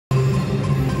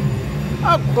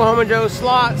Oklahoma Joe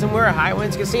Slots, and we're at High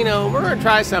Winds Casino. We're going to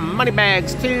try some money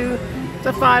bags too. It's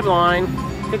a 5-line,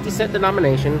 50-cent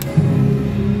denomination.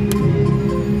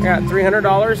 I got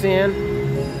 $300 in.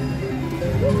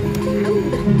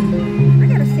 I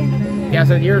gotta stand up there. Yeah,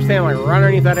 so you're standing like right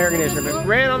underneath that air conditioner. But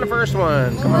ran on the first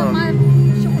one. Come on. My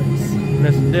shorts.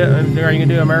 Are you going to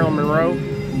do a Marilyn Monroe?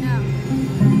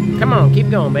 No. Come on, keep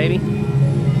going, baby.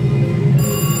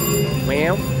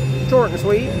 Well, short and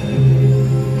sweet.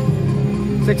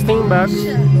 16 bucks.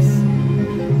 Shucks.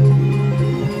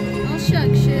 Oh,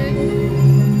 shucks, shug.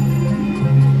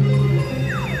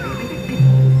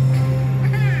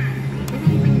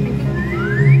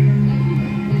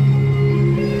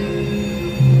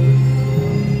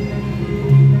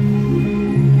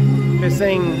 This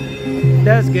thing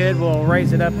does good, we'll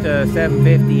raise it up to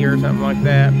 $7.50 or something like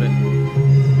that, but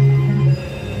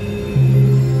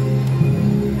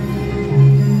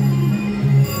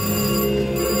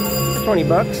 20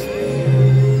 bucks.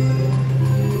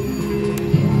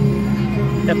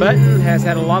 The button has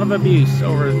had a lot of abuse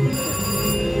over.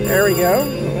 There we go.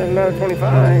 There's another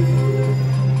 25.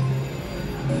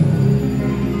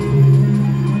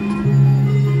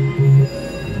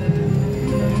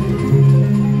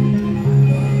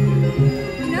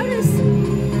 Notice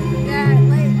that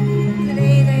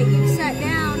today that you sat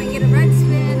down and get a red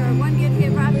spin or one good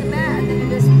hit right off the bat, then it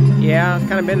just. Yeah, it's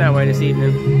kind of been that way this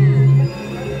evening. Yeah.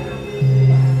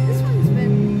 This one's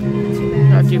been not too bad.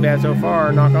 Not too bad so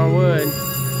far, knock on wood.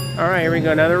 Alright, here we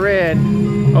go, another red.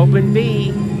 Open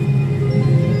B.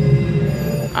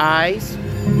 Eyes.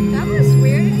 That was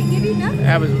weird. It didn't give you nothing.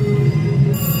 That was.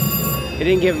 It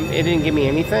didn't give me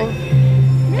anything.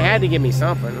 It had to give me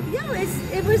something. No,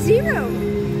 it was zero.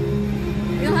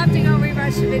 You'll have to go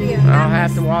rewatch the video. I'll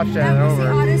have to watch that was over.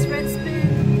 The oddest red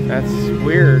spin. That's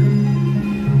weird.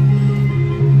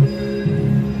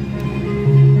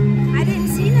 I didn't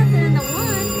see nothing in the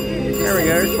one. It just There we go, said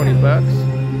there's zero. 20 bucks.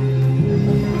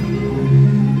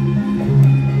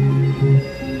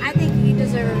 I think you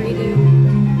deserve a redo.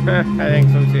 I think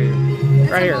so too.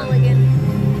 That's Right a here. mulligan.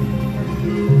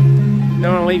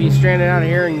 Don't want to leave you stranded out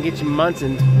here and get you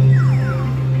Munson.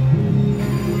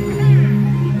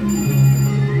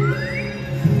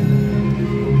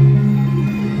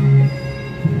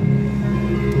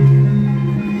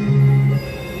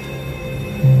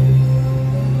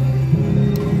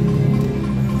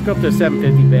 Let's go up to a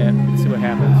 750 bet. See what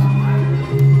happens.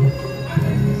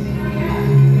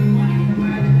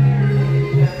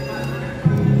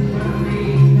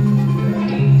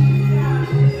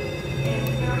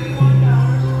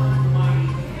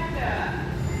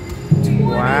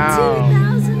 Wow.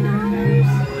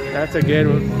 $22,000. That's a good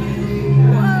one.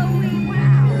 Whoa,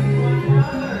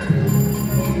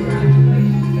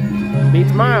 wow.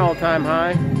 Beats my all-time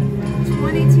high.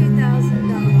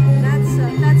 $22,000.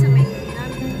 That's amazing.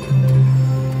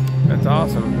 That's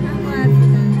awesome. I'm glad for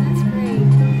them. That's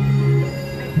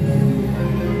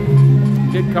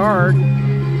great. Good card.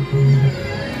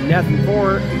 Nothing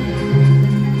for it.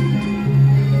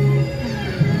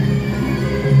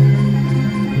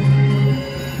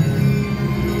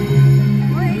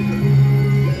 Wait.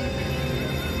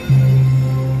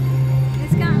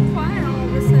 It's gotten quiet all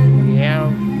of a sudden. Yeah.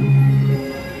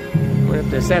 Went up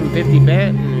to 750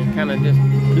 bet and it kind of just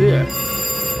bleh.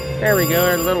 There we go,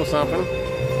 there's a little something.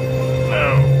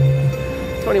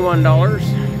 $21.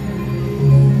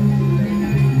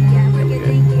 Yeah, we're good,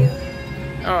 thank you.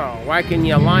 Oh, why can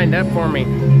you line up for me?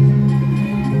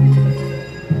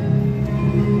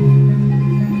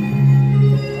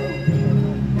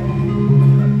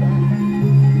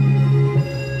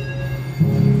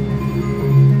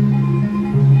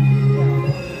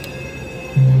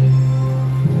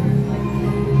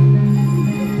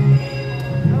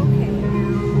 Okay,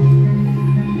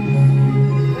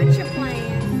 what's your plan?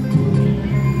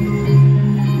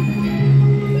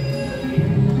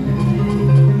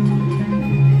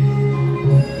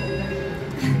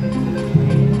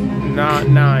 Not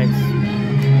nice.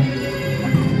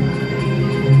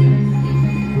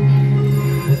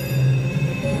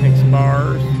 X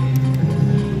bars.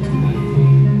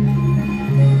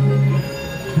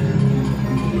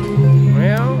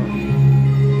 Well,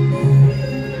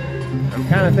 I'm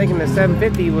kind of thinking the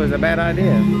 750 was a bad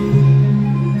idea.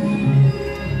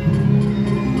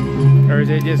 Or is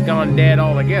it just gone dead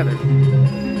altogether? I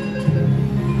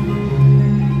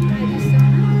just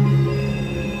don't know.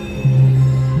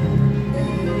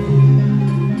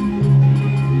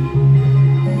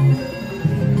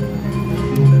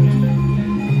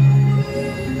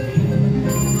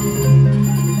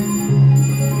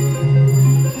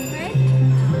 Red?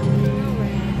 No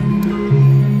red.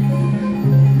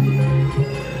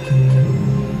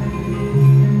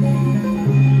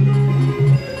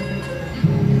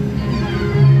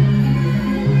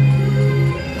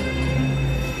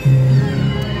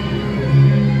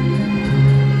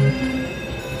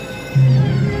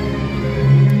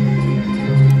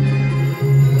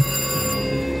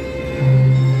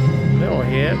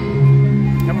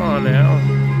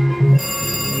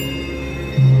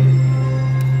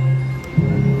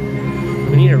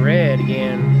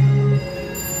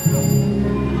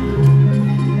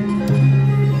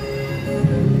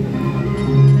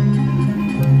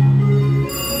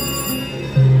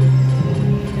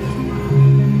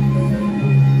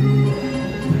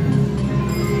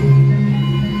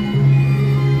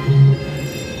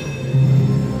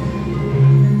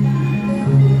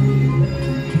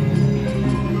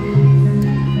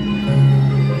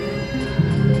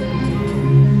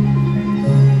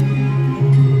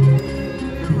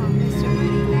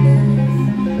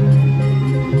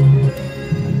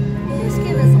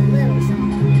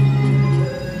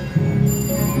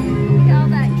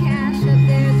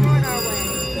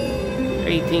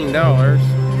 $15.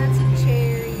 Got some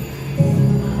cherries.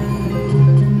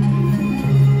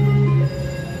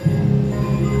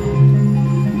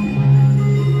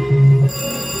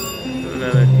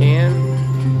 Another 10.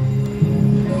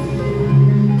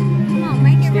 Come on,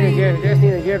 make it rain. Just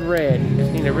need a good red.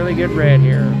 Just need a really good red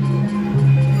here.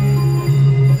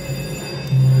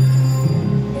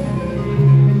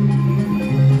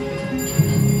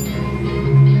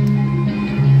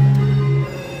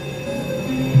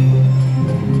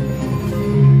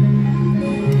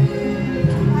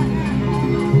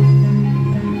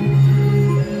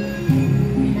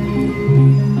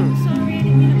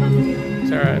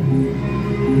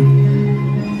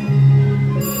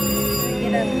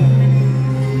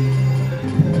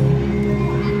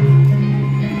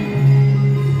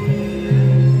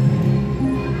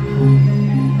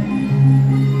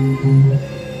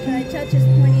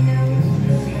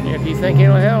 If you think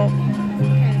it'll help.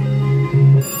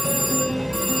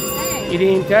 Hey. You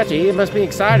didn't even touch it. You must be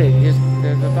excited. Just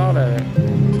the thought of it.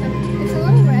 It's a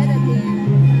little red at the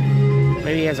end.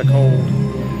 Maybe he has a cold.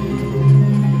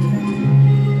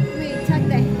 Let me tuck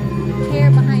the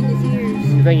hair behind his ears.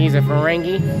 You think he's a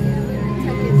Ferengi? Yeah, I'm gonna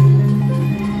tuck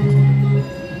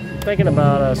his... Thinking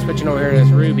about switching over here to this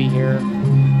Ruby here.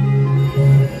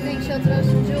 Think she'll throw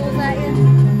some jewels at you?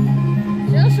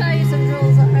 She'll show you some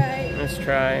jewels, alright. Let's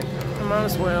try. I might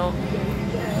as well.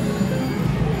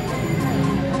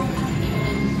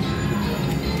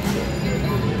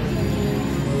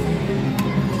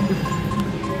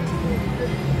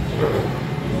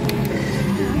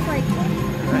 It's like...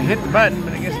 I hit the button,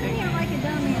 but I guess Sitting here like a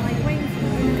dummy, like waiting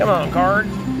for you. Come on, card.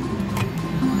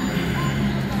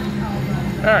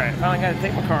 Alright, finally got to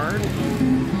take my card.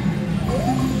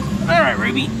 Alright,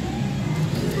 Ruby.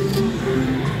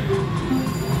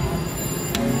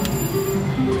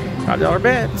 $5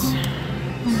 bets.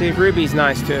 See if Ruby's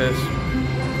nice to us.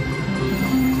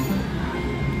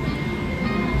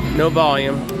 No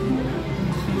volume.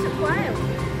 It's a quiet one.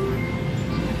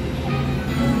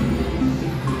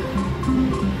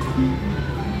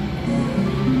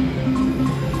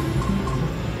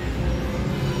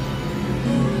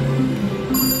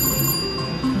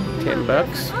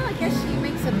 $10. Oh, I guess she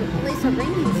makes at least a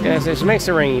ringy sound. Yeah, so she makes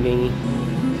a ringy dingy.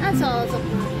 That's all it's a fun.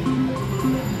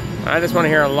 I just want to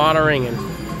hear a lot of ringing.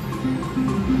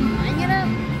 Ring it up.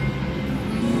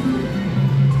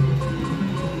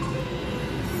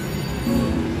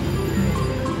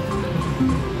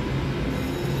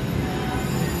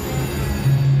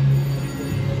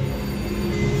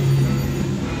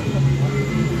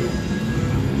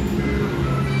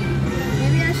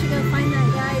 Maybe I should go find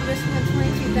that guy who just won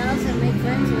 22,000 and make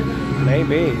friends with him.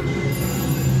 Maybe.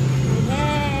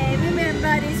 Hey, we've been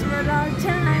buddies for a long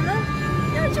time.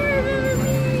 Don't you remember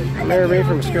me? I Remember think me you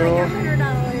from owe school? Like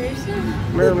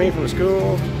 $100. Remember me from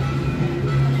school?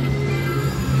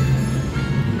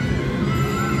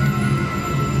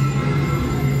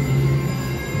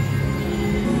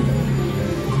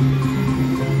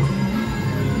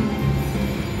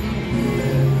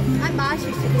 My boss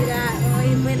used to do that when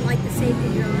we win like the safety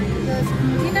drawing. He goes,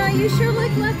 you know, you sure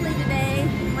look lovely today.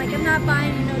 I'm like, I'm not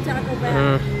buying you no Taco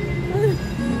Bell.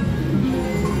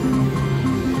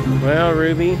 Well,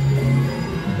 Ruby.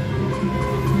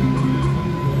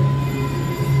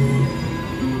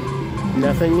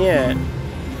 Nothing yet.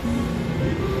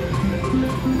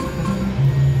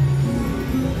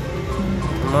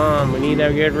 Come on, we need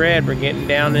a good red. We're getting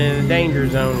down in the danger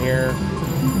zone here.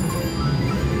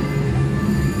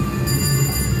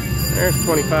 There's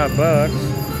 $25.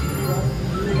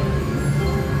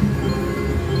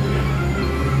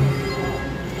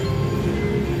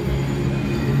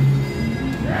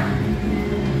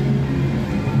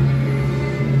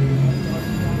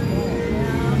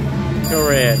 Go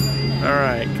red. All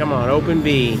right, come on, open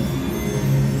B.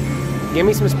 Give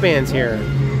me some spins here.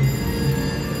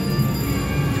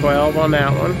 12 on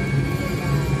that one.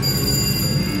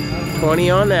 20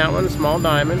 on that one, small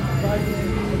diamond.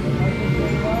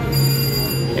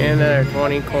 And another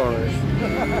 20 corners.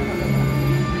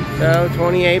 So,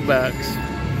 $28. I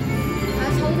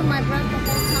was holding my breath the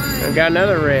whole time. I've got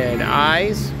another red.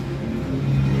 Eyes.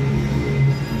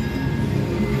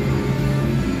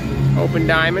 Open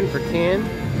diamond for 10.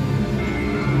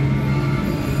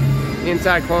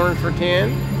 Inside corners for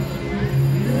 10.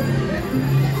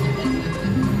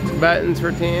 Buttons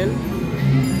for 10.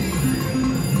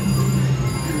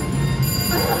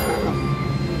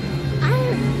 I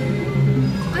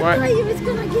What? thought you was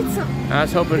gonna get something. I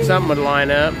was hoping something would line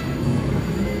up.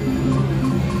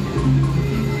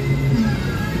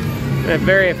 A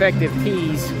very effective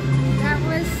tease. I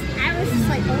was just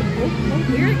like, oh,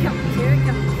 here it comes, here it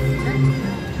comes.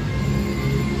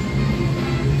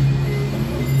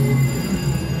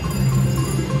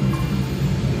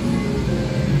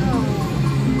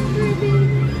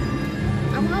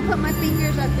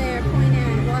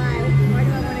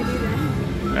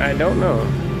 I don't know.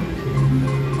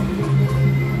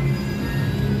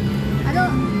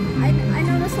 I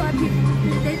notice a lot of people,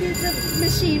 they do the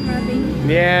machine rubbing.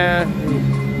 Yeah.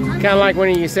 Kind of like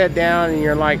when you sit down and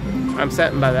you're like, I'm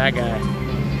sitting by that guy.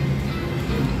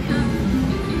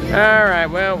 All right,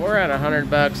 well, we're at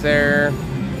 $100 there.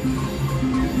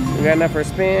 We got enough for a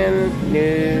spin?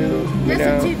 No. Just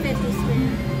a 250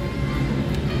 spin.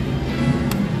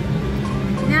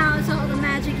 Now it's all the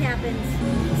magic happens.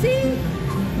 See?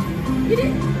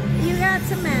 You got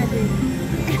some magic.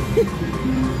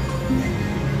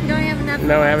 You don't have enough.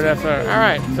 No, I have enough. All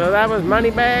right, so that was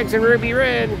Moneybags and Ruby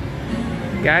Red.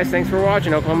 Guys, thanks for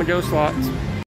watching Oklahoma Joe Slots.